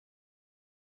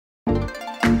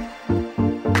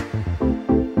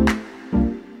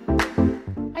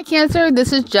Hi Cancer,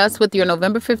 this is just with your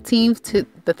November 15th to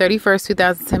the 31st,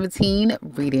 2017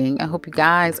 reading. I hope you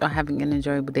guys are having an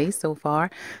enjoyable day so far.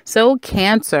 So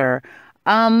Cancer,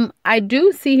 I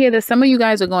do see here that some of you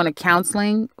guys are going to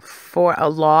counseling for a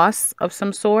loss of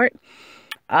some sort,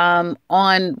 on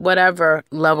whatever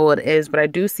level it is, but I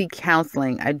do see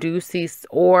counseling. I do see,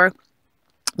 or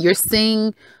you're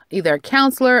seeing either a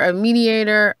counselor, a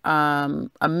mediator,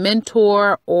 a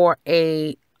mentor, or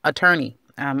a attorney.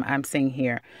 I'm seeing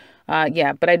here.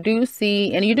 Yeah, but I do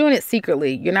see, and you're doing it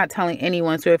secretly. You're not telling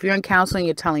anyone. So if you're in counseling,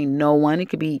 you're telling no one. It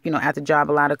could be, at the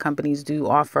job. A lot of companies do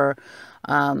offer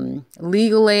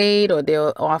legal aid, or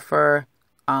they'll offer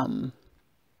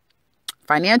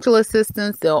financial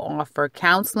assistance. They'll offer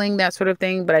counseling, that sort of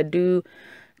thing. But I do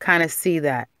kind of see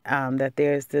that, that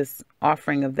there's this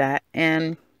offering of that.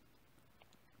 And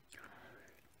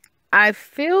I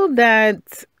feel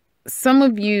that some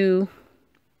of you,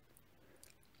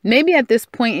 maybe at this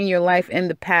point in your life in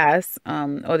the past,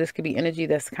 or this could be energy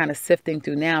that's kind of sifting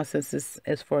through now, since this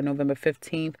is for November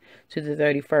 15th to the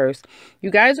 31st.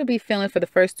 You guys will be feeling for the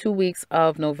first 2 weeks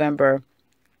of November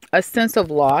a sense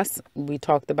of loss. We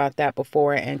talked about that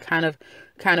before, and kind of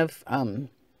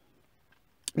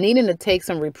needing to take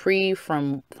some reprieve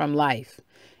from life.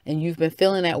 And you've been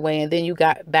feeling that way, and then you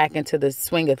got back into the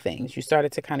swing of things. You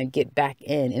started to kind of get back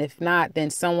in. And if not,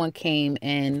 then someone came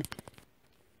and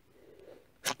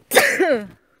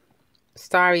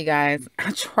sorry guys,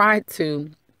 I tried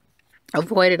to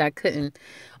avoid it, I couldn't.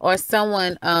 Or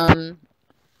someone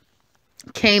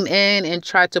came in and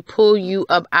tried to pull you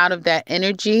up out of that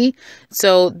energy.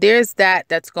 So there's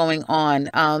that's going on.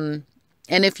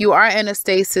 And if you are in a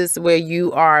stasis where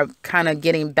you are kind of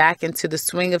getting back into the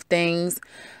swing of things,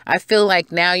 I feel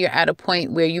like now you're at a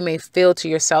point where you may feel to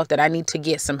yourself that I need to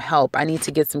get some help. I need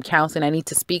to get some counseling. I need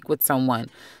to speak with someone.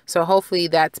 So hopefully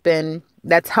that's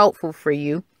helpful for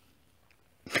you.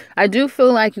 I do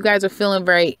feel like you guys are feeling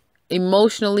very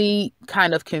emotionally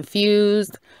kind of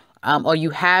confused, or you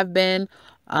have been.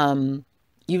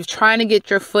 You're trying to get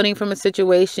your footing from a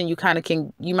situation. You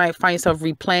might find yourself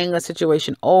replaying a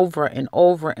situation over and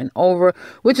over and over,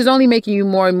 which is only making you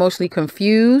more emotionally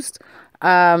confused.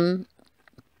 And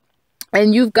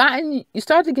you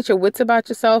start to get your wits about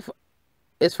yourself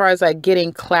as far as like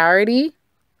getting clarity.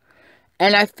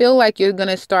 And I feel like you're going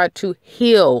to start to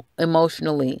heal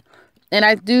emotionally. And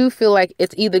I do feel like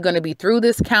it's either going to be through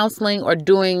this counseling or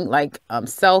doing like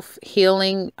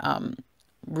self-healing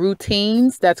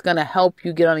routines that's going to help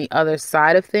you get on the other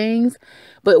side of things.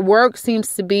 But work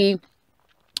seems to be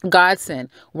godsend.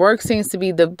 Work seems to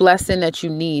be the blessing that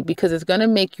you need, because it's going to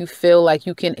make you feel like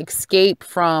you can escape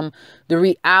from the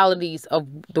realities of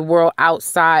the world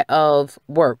outside of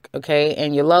work. Okay.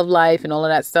 And your love life and all of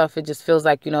that stuff. It just feels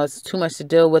like, it's too much to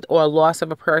deal with, or a loss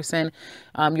of a person.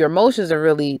 Your emotions are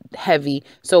really heavy.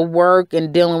 So work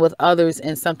and dealing with others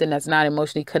and something that's not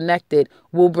emotionally connected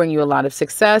will bring you a lot of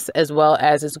success, as well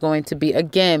as it's going to be,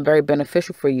 again, very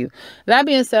beneficial for you. That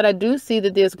being said, I do see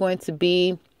that there's going to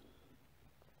be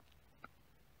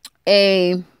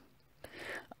a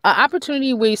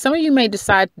opportunity where some of you may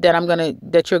decide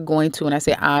that you're going to, and I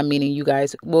say I'm meaning you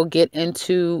guys, will get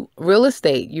into real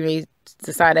estate. You may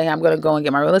decide, hey, I'm going to go and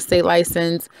get my real estate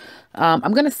license.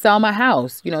 I'm going to sell my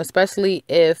house, especially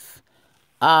if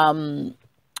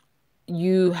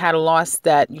you had a loss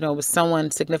that, was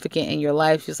someone significant in your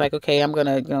life. She's like, okay, I'm going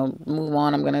to, move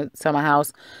on. I'm going to sell my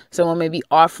house. Someone may be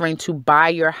offering to buy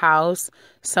your house.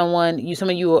 Some of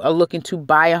you are looking to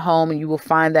buy a home, and you will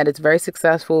find that it's very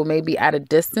successful, maybe at a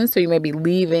distance. So you may be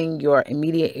leaving your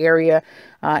immediate area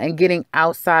and getting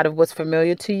outside of what's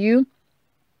familiar to you.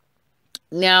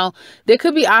 Now, there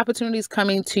could be opportunities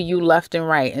coming to you left and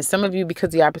right. And some of you, because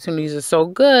the opportunities are so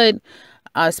good,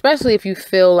 especially if you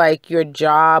feel like your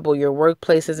job or your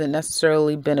workplace isn't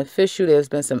necessarily beneficial, there's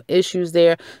been some issues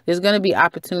there, there's going to be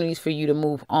opportunities for you to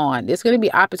move on. There's going to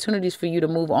be opportunities for you to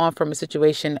move on from a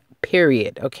situation,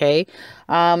 period. Okay.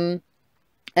 And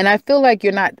I feel like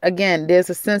you're not, again, there's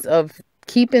a sense of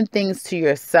keeping things to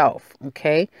yourself.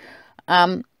 Okay.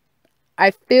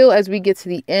 I feel as we get to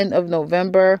the end of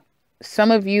November,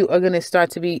 some of you are going to start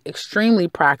to be extremely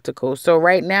practical. So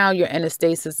right now you're in a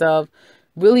stasis of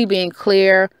really being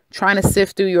clear, trying to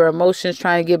sift through your emotions,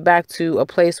 trying to get back to a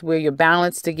place where you're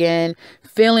balanced again,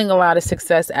 feeling a lot of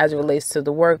success as it relates to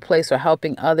the workplace or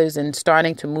helping others, and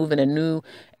starting to move in a new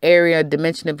area,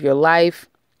 dimension of your life.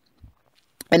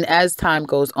 And as time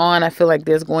goes on, I feel like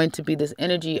there's going to be this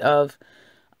energy of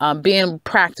being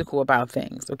practical about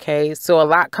things. Okay. So a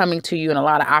lot coming to you and a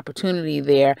lot of opportunity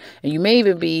there. And you may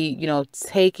even be,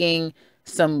 taking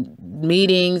some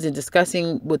meetings and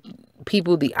discussing with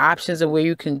people the options of where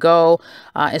you can go,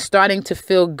 and starting to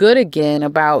feel good again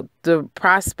about the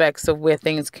prospects of where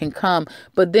things can come.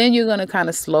 But then you're going to kind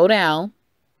of slow down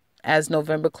as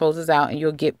November closes out, and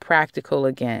you'll get practical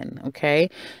again. Okay.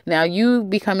 Now, you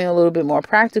becoming a little bit more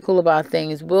practical about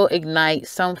things will ignite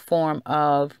some form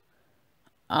of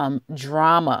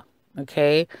drama.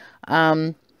 Okay.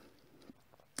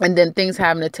 And then things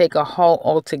having to take a halt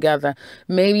altogether.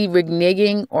 Maybe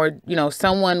reneging, or,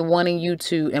 someone wanting you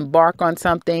to embark on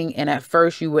something. And at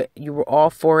first you were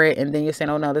all for it. And then you're saying,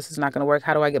 oh no, this is not going to work.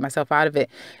 How do I get myself out of it?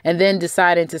 And then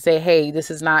deciding to say, hey, this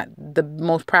is not the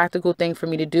most practical thing for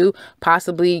me to do.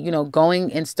 Possibly,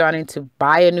 going and starting to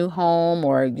buy a new home,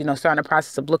 or, starting a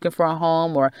process of looking for a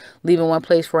home, or leaving one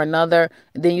place for another.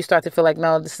 And then you start to feel like,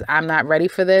 no, I'm not ready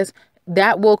for this.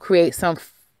 That will create some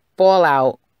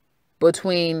fallout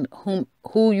between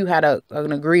who you had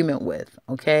an agreement with.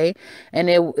 Okay.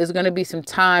 And it is going to be some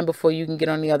time before you can get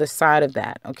on the other side of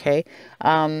that. Okay.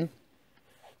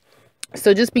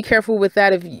 So just be careful with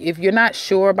that. If you're not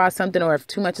sure about something, or if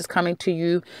too much is coming to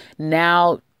you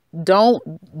now,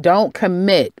 don't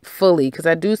commit fully, because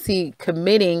I do see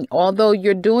committing, although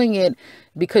you're doing it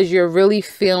because you're really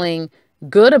feeling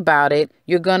good about it,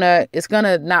 it's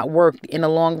gonna not work in the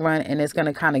long run, and it's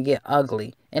gonna kind of get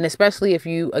ugly. And especially if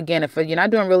you're not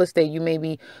doing real estate, you may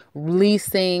be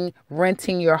leasing,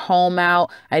 renting your home out.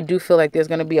 I do feel like there's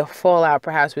gonna be a fallout,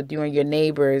 perhaps with you and your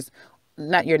neighbors,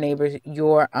 not your neighbors,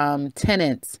 your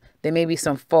tenants. There may be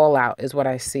some fallout, is what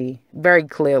I see very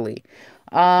clearly.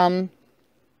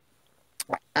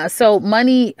 So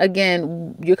money,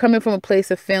 again, you're coming from a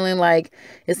place of feeling like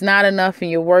it's not enough, and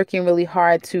you're working really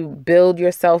hard to build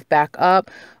yourself back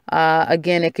up.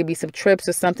 Again, it could be some trips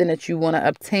or something that you want to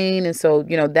obtain. And so,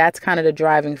 that's kind of the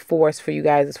driving force for you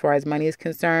guys as far as money is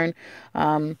concerned.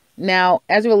 Now,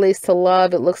 as it relates to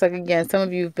love, it looks like, again, some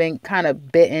of you have been kind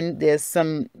of bitten. There's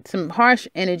some harsh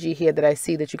energy here that I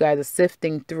see that you guys are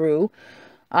sifting through.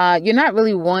 You're not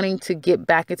really wanting to get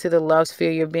back into the love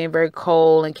sphere. You're being very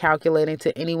cold and calculating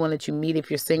to anyone that you meet if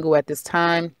you're single at this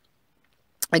time.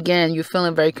 Again, you're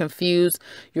feeling very confused.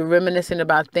 You're reminiscing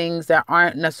about things that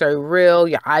aren't necessarily real.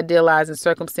 You're idealizing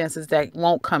circumstances that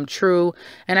won't come true.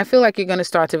 And I feel like you're going to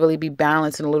start to really be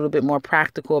balanced and a little bit more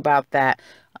practical about that.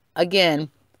 Again,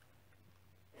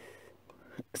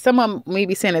 someone may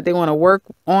be saying that they want to work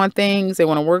on things. They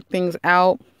want to work things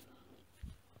out,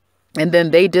 and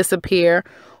then they disappear.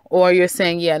 Or you're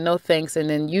saying, yeah, no thanks, and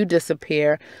then you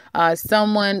disappear.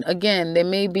 Someone, again, there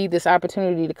may be this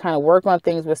opportunity to kind of work on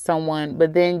things with someone,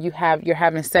 but then you're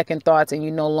having second thoughts, and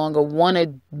you no longer want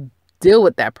to deal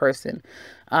with that person.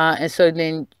 And so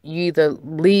then you either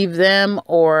leave them,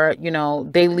 or,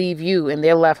 they leave you and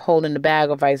they're left holding the bag,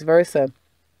 or vice versa.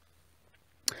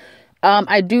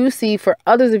 I do see for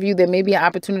others of you, there may be an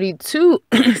opportunity to,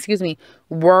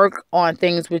 work on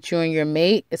things with you and your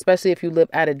mate, especially if you live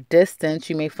at a distance.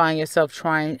 You may find yourself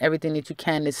trying everything that you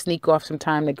can to sneak off some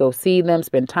time to go see them,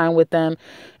 spend time with them.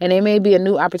 And it may be a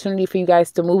new opportunity for you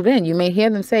guys to move in. You may hear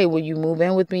them say, will you move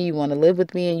in with me? You want to live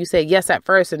with me? And you say yes at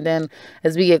first. And then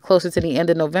as we get closer to the end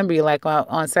of November, you're like, well,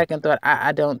 on second thought,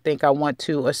 I don't think I want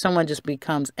to, or someone just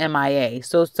becomes MIA.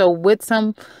 So with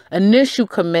some initial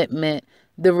commitment,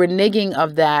 the reneging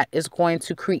of that is going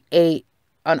to create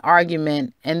an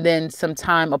argument, and then some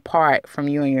time apart from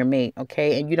you and your mate.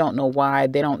 Okay. And you don't know why.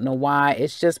 They don't know why.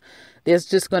 It's just, there's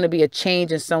just going to be a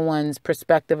change in someone's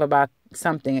perspective about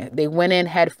something. They went in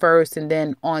head first, and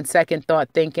then on second thought,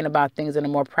 thinking about things in a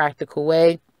more practical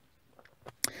way,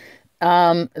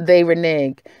 they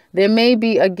renege. There may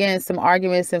be, again, some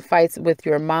arguments and fights with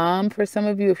your mom. For some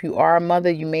of you, if you are a mother,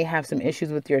 you may have some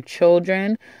issues with your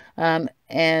children.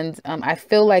 I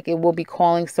feel like it will be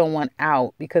calling someone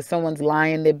out because someone's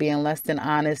lying. They're being less than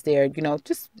honest. They're,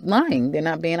 just lying. They're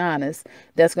not being honest.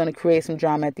 That's going to create some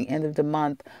drama at the end of the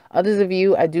month. Others of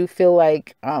you, I do feel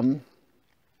like,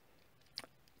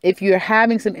 if you're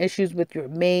having some issues with your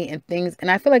mate and things,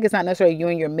 and I feel like it's not necessarily you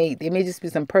and your mate, there may just be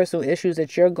some personal issues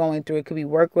that you're going through. It could be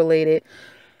work related.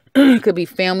 It could be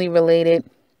family related.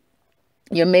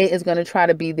 Your mate is going to try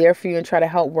to be there for you and try to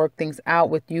help work things out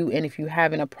with you. And if you're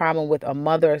having a problem with a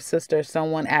mother or sister or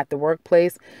someone at the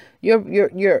workplace,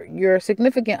 your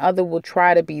significant other will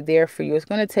try to be there for you. It's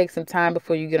going to take some time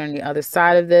before you get on the other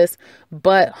side of this,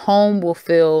 but home will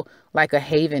feel like a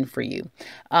haven for you.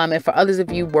 And for others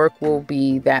of you, work will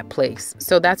be that place.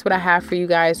 So that's what I have for you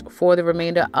guys for the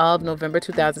remainder of November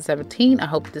 2017. I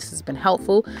hope this has been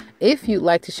helpful. If you'd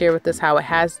like to share with us how it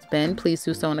has been, please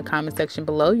do so in the comment section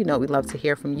below. We'd love to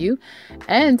hear from you.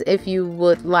 And if you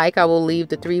would like, I will leave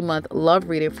the 3-month love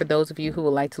reading for those of you who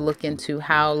would like to look into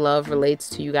how love relates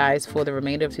to you guys guys for the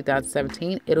remainder of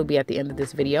 2017, it'll be at the end of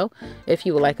this video. If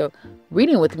you would like a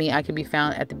reading with me, I can be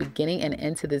found at the beginning and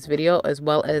end to this video, as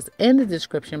well as in the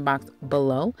description box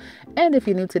below. And if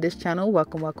you're new to this channel,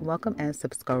 welcome, welcome, welcome, and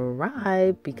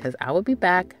subscribe, because I will be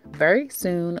back very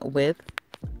soon with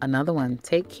another one.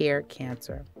 Take care,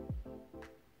 Cancer.